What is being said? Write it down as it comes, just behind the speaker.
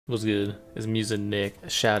What's good? It's Music Nick.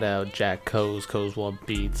 Shout out Jack Co's One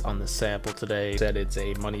Beats on the sample today. Said it's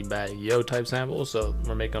a Moneybagg Yo type sample, so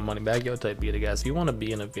we're making a Moneybagg Yo type beat, guys. If you want to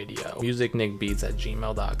be in a video,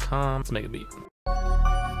 MusicNickBeats@gmail.com. Let's make a beat.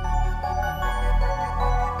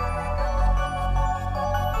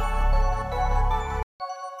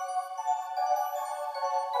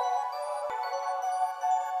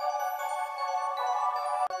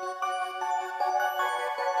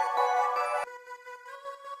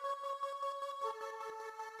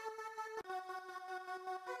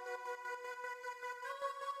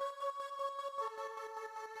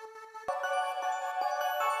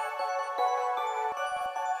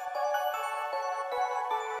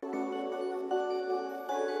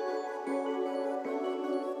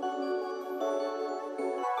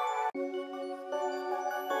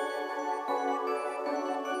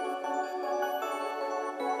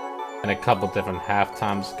 And a couple different half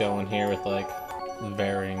times going here with like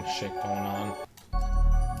varying shit going on.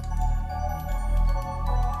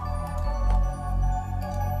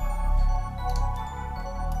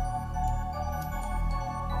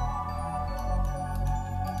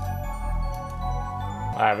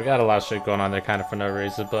 Alright, we got a lot of shit going on there kind of for no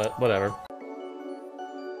reason, but whatever.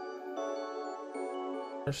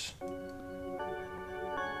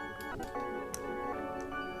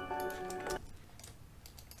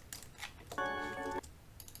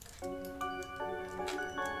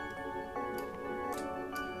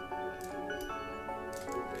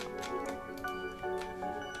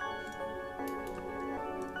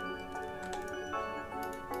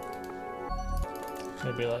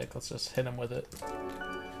 Maybe like, let's just hit him with it.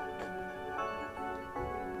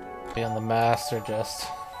 Be on the master, just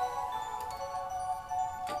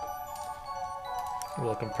a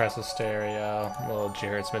little compressor stereo, a little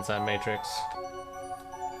G-Hertz midside matrix.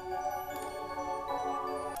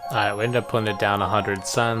 Alright, we ended up putting it down 100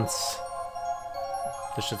 cents.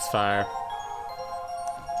 This shit's fire.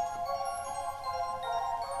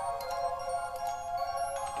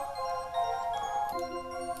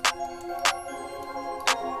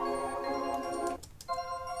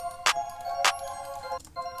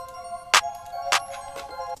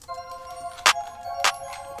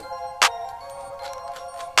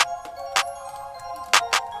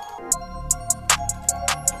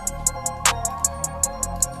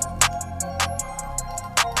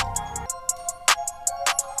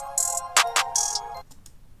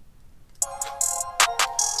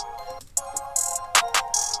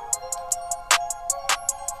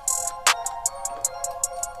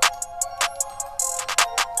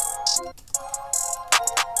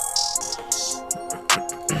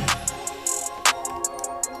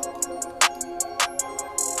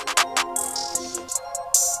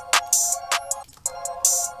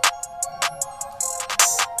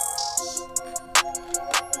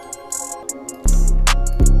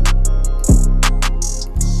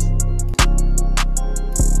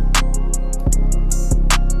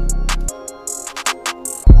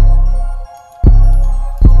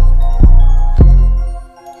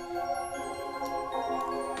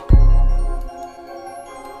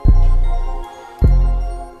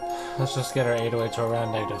 Let's just get our 808 to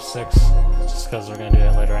around -6, just because we're going to do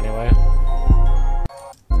that later anyway.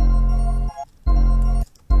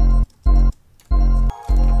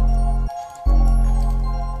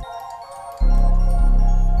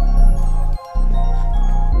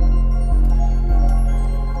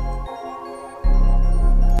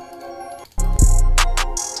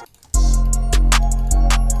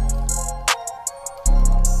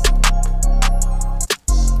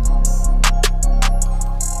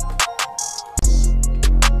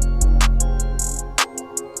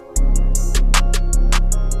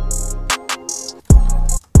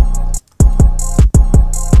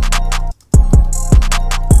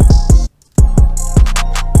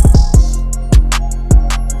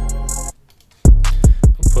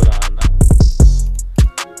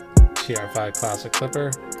 TR5 classic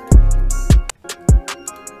clipper.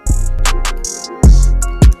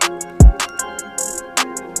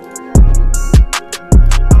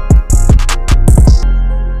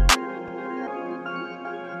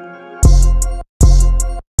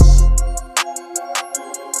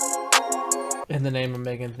 In the name of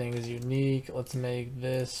making things unique, let's make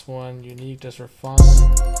this one unique just for fun.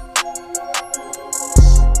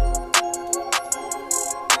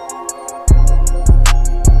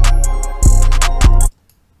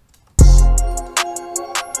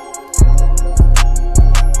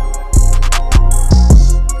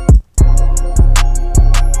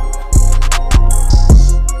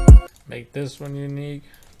 Make this one unique.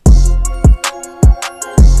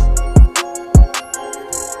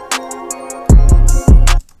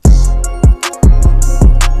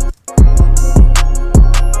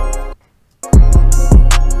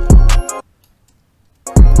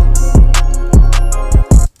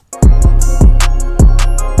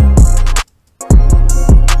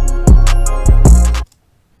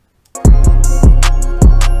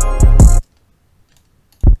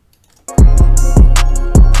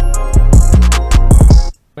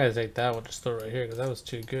 gotta take that one, just throw it right here, because that was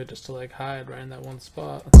too good just to like hide right in that one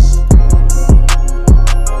spot.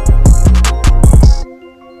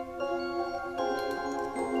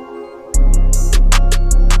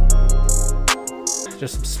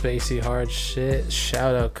 Just some spacey hard shit.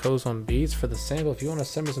 Shout out Coz1Beats for the sample. If you want to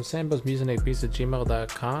send me some samples,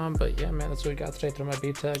 MusicNickBeats@gmail.com. But yeah, man, that's what we got today. Throw my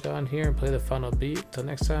beat tag on here and play the final beat. Till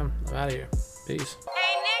next time, I'm out of here. Peace.